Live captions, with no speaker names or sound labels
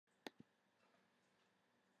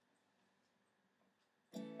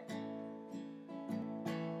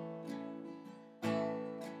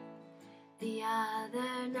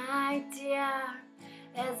other night, dear,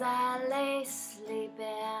 as I lay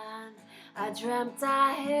sleeping, I dreamt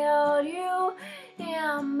I held you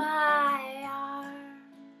in my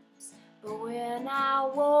arms. But when I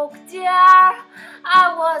woke, dear,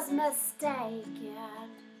 I was mistaken.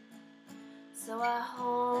 So I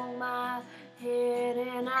hung my head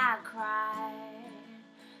and I cried.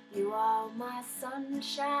 You are my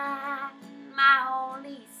sunshine, my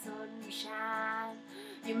only sunshine.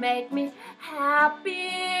 You make me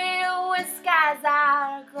happy when skies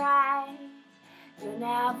are gray. You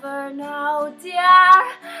never know, dear,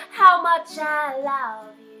 how much I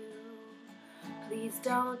love you. Please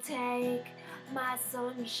don't take my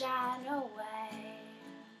sunshine away.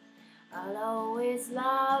 I'll always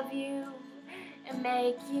love you and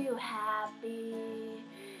make you happy.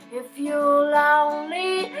 If you'll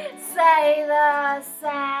only say the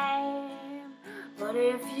same. But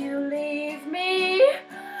if you leave me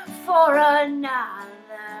for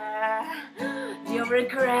another, you'll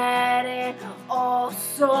regret it all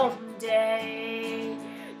someday.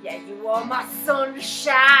 Yeah, you are my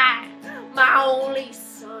sunshine, my only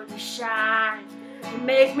sunshine. You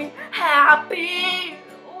make me happy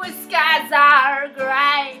when skies are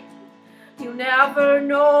gray. You never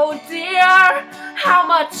know, dear, how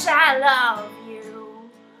much I love you.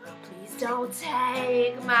 Please don't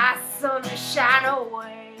take my sunshine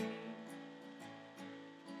away.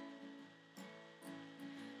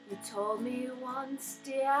 You told me once,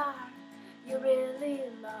 dear, you really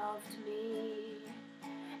loved me,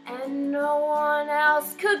 and no one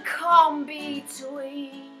else could come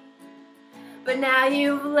between. But now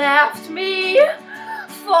you've left me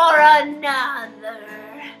for another,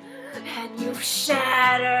 and you've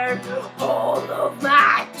shattered all of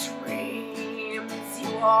my dreams.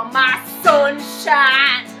 You are my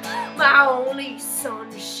sunshine, my only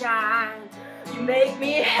sunshine. You make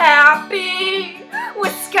me happy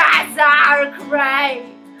when skies are gray.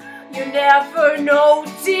 You never know,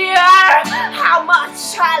 dear, how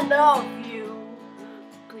much I love you.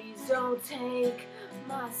 Please don't take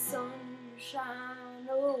my sunshine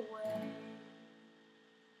away.